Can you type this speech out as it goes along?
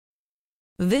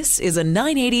This is a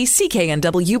 980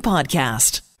 CKNW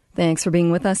podcast. Thanks for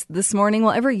being with us this morning.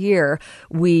 Well, every year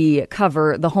we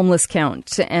cover the homeless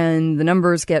count and the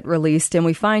numbers get released and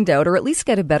we find out, or at least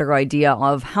get a better idea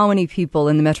of how many people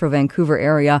in the Metro Vancouver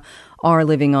area are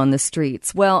living on the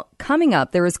streets. Well, coming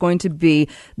up, there is going to be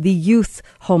the youth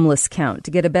homeless count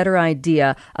to get a better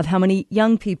idea of how many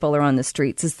young people are on the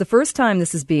streets. It's the first time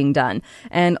this is being done.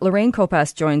 And Lorainne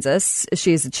Copas joins us.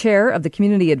 She is the chair of the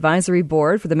Community Advisory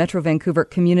Board for the Metro Vancouver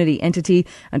Community Entity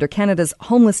under Canada's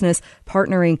Homelessness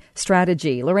Partnering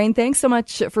Strategy. Lorainne, thanks so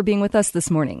much for being with us this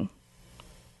morning.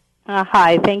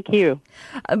 Hi, thank you.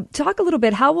 Talk a little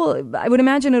bit, I would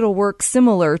imagine it'll work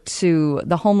similar to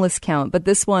the homeless count, but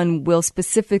this one will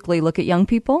specifically look at young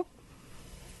people?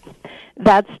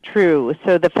 That's true.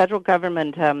 So the federal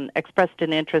government expressed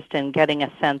an interest in getting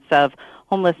a sense of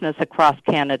homelessness across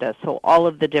Canada. So all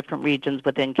of the different regions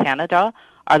within Canada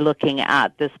are looking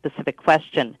at this specific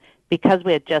question. Because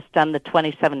we had just done the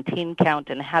 2017 count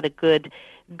and had a good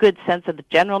sense of the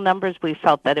general numbers, we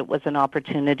felt that it was an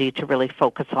opportunity to really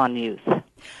focus on youth.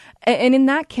 And in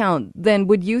that count, then,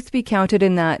 would youth be counted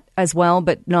in that as well,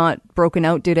 but not broken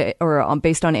out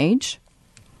based on age?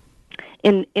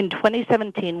 In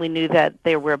 2017, we knew that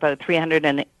there were about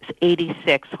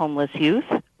 386 homeless youth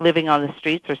living on the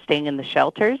streets or staying in the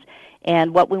shelters.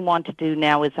 And what we want to do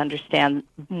now is understand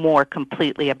more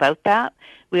completely about that.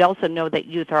 We also know that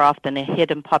youth are often a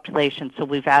hidden population, so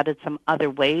we've added some other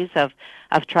ways of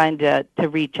trying to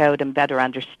reach out and better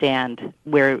understand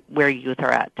where youth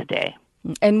are at today.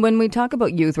 And when we talk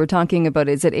about youth, we're talking about,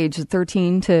 is it age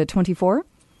 13 to 24?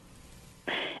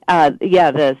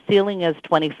 The ceiling is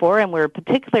 24, and we're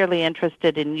particularly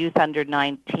interested in youth under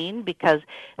 19 because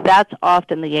that's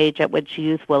often the age at which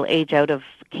youth will age out of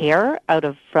care,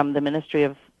 from the Ministry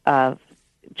of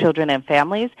Children and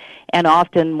Families, and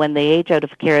often when they age out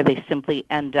of care, they simply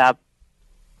end up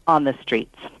on the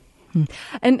streets.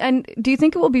 And do you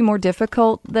think it will be more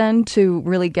difficult then to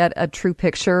really get a true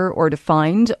picture or to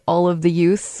find all of the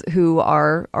youth who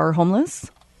are homeless?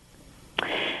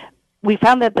 We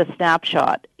found that the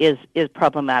snapshot is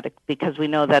problematic because we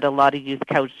know that a lot of youth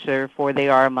couch surf or they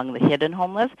are among the hidden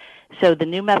homeless. So the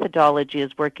new methodology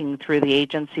is working through the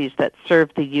agencies that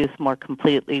serve the youth more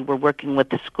completely. We're working with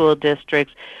the school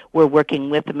districts. We're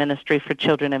working with the Ministry for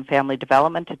Children and Family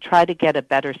Development to try to get a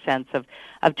better sense of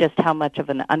just how much of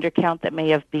an undercount that may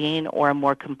have been, or a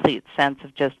more complete sense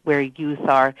of just where youth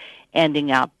are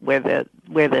ending up, where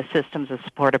the systems of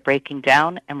support are breaking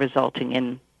down and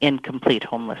resulting in complete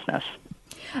homelessness.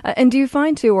 And do you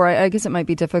find too, or I guess it might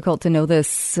be difficult to know this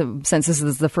since this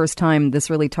is the first time this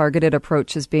really targeted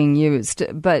approach is being used,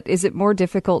 but is it more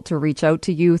difficult to reach out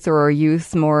to youth, or are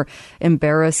youth more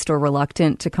embarrassed or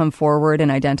reluctant to come forward and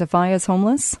identify as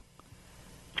homeless?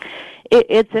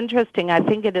 It's interesting. I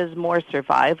think it is more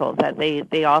survival, that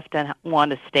they often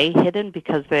want to stay hidden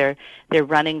because they're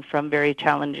running from very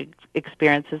challenging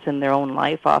experiences in their own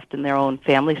life. Often their own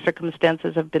family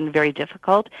circumstances have been very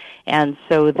difficult, and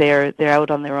so they're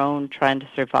out on their own trying to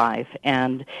survive.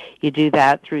 And you do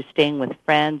that through staying with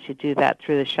friends. You do that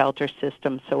through the shelter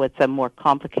system, so it's a more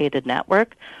complicated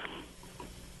network.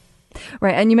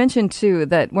 Right. And you mentioned, too,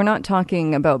 that we're not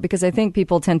talking about, because I think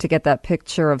people tend to get that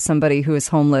picture of somebody who is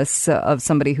homeless, of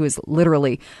somebody who is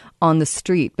literally on the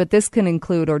street. But this can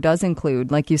include, or does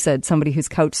include, like you said, somebody who's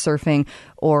couch surfing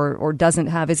or doesn't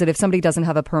have, is it if somebody doesn't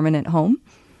have a permanent home?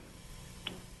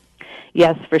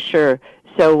 Yes, for sure.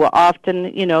 So often,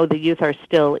 the youth are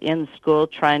still in school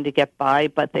trying to get by,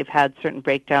 but they've had certain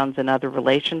breakdowns in other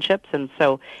relationships. And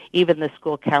so even the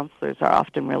school counselors are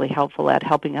often really helpful at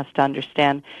helping us to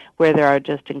understand where there are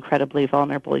just incredibly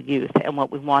vulnerable youth. And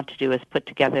what we want to do is put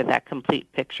together that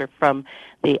complete picture from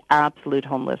the absolute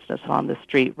homelessness on the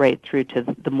street right through to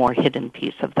the more hidden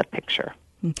piece of the picture.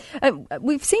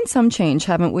 We've seen some change,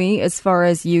 haven't we, as far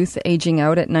as youth aging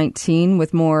out at 19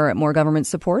 with more government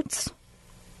supports?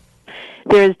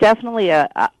 There is definitely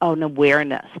an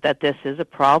awareness that this is a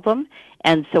problem,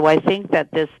 and so I think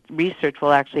that this research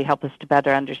will actually help us to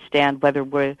better understand whether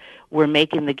we're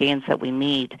making the gains that we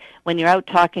need. When you're out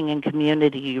talking in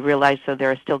community, you realize that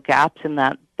there are still gaps in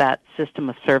that system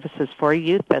of services for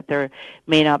youth, that there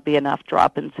may not be enough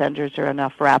drop-in centers or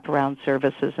enough wraparound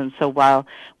services, and so while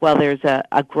there's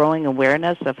a growing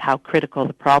awareness of how critical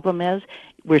the problem is,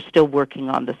 we're still working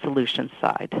on the solution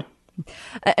side.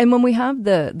 And when we have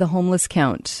the homeless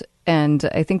count, and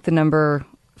I think the number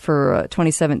for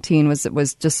 2017 was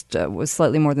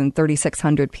slightly more than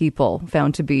 3,600 people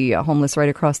found to be homeless right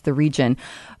across the region.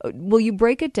 Will you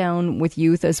break it down with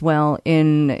youth as well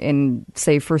in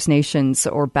say First Nations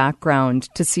or background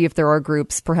to see if there are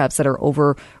groups perhaps that are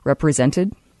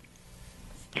overrepresented?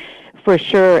 For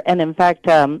sure, and in fact,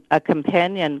 a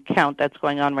companion count that's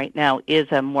going on right now is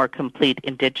a more complete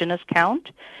Indigenous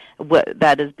count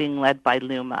that is being led by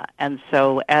LUMA. And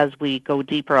so as we go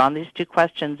deeper on these two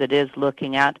questions, it is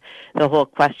looking at the whole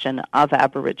question of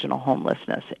Aboriginal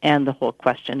homelessness and the whole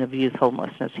question of youth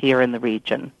homelessness here in the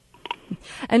region.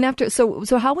 And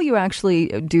so how will you actually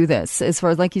do this? As far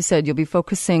as, like you said, you'll be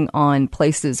focusing on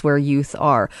places where youth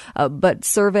are, but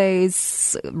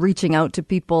surveys, reaching out to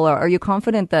people, are you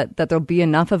confident that there'll be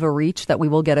enough of a reach that we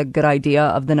will get a good idea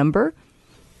of the number?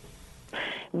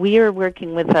 We are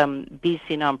working with BC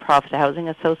Nonprofit Housing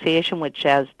Association, which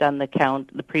has done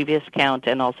the previous count,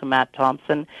 and also Matt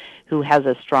Thompson, who has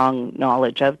a strong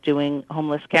knowledge of doing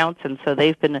homeless counts. And so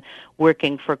they've been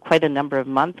working for quite a number of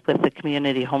months with the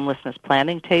community homelessness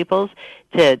planning tables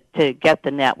to get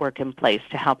the network in place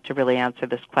to help to really answer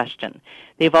this question.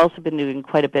 They've also been doing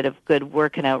quite a bit of good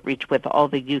work and outreach with all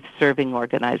the youth serving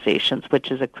organizations, which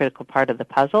is a critical part of the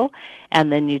puzzle.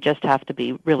 And then you just have to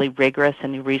be really rigorous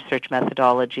in your research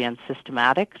methodology and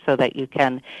systematic so that you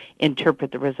can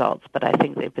interpret the results. But I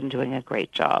think they've been doing a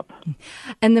great job.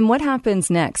 And then what happens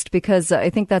next? Because I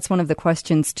think that's one of the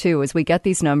questions, too. As we get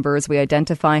these numbers, we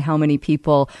identify how many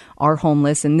people are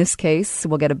homeless. In this case,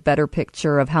 we'll get a better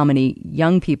picture of how many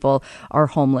young people are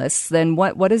homeless. Then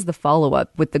what is the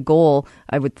follow-up with the goal,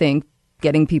 I would think,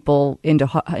 getting people into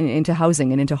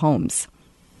housing and into homes?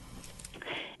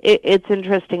 It's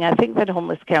interesting. I think that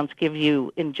homeless counts give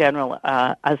you, in general,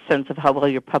 a sense of how well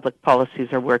your public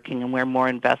policies are working and where more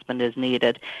investment is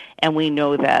needed. And we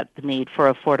know that the need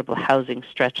for affordable housing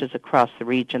stretches across the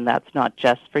region. That's not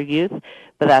just for youth,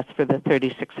 but that's for the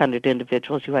 3,600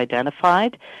 individuals you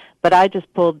identified. But I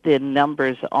just pulled the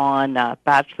numbers on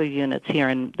bachelor units here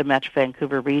in the Metro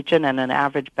Vancouver region, and an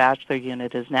average bachelor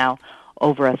unit is now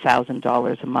over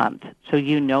 $1,000 a month. So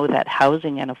you know that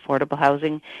housing and affordable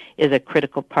housing is a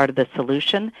critical part of the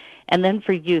solution. And then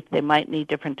for youth, they might need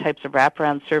different types of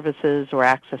wraparound services or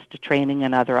access to training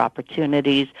and other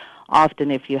opportunities.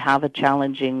 Often if you have a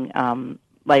challenging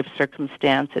life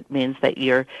circumstance, it means that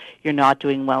you're not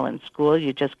doing well in school.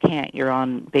 You just can't. You're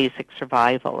on basic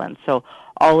survival. And so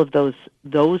all of those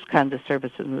kinds of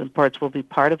services and supports will be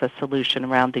part of a solution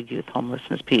around the youth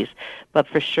homelessness piece. But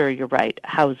for sure, you're right,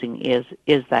 housing is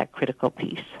that critical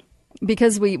piece.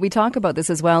 Because we talk about this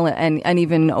as well, and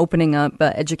even opening up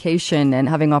education and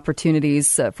having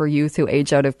opportunities for youth who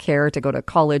age out of care to go to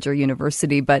college or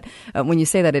university. But when you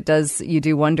say that, you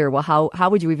do wonder, well, how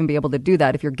would you even be able to do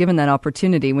that if you're given that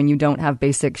opportunity when you don't have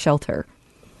basic shelter?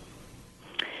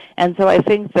 And so I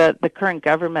think that the current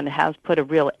government has put a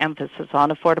real emphasis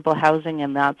on affordable housing,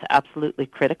 and that's absolutely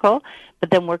critical. But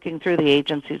then working through the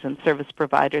agencies and service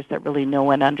providers that really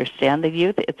know and understand the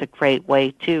youth, it's a great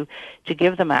way to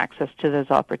give them access to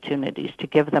those opportunities, to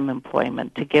give them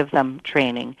employment, to give them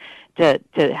training, to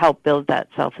help build that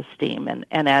self-esteem.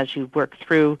 And as you work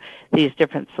through these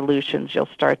different solutions, you'll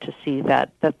start to see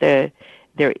that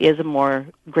there is a more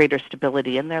greater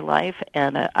stability in their life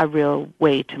and a real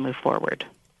way to move forward.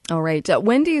 All right.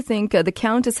 When do you think the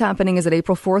count is happening? Is it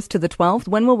April 4th to the 12th?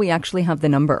 When will we actually have the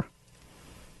number?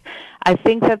 I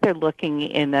think that they're looking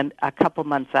in a couple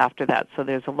months after that. So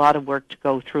there's a lot of work to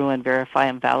go through and verify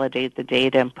and validate the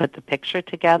data and put the picture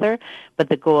together. But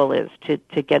the goal is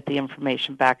to get the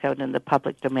information back out in the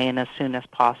public domain as soon as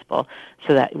possible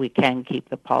so that we can keep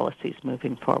the policies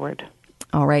moving forward.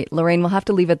 All right. Lorainne, we'll have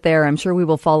to leave it there. I'm sure we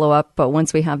will follow up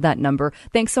once we have that number.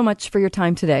 Thanks so much for your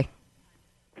time today.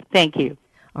 Thank you.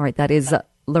 All right, that is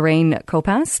Lorainne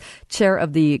Copas, Chair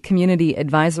of the Community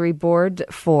Advisory Board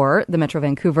for the Metro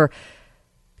Vancouver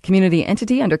Community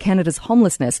Entity under Canada's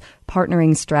Homelessness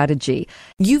Partnering Strategy.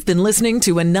 You've been listening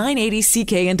to a 980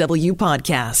 CKNW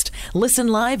podcast. Listen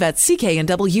live at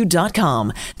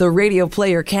cknw.com, the Radio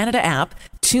Player Canada app,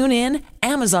 tune in,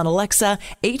 Amazon Alexa,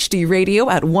 HD Radio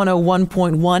at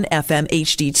 101.1 FM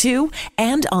HD2,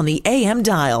 and on the AM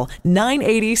dial,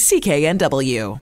 980 CKNW.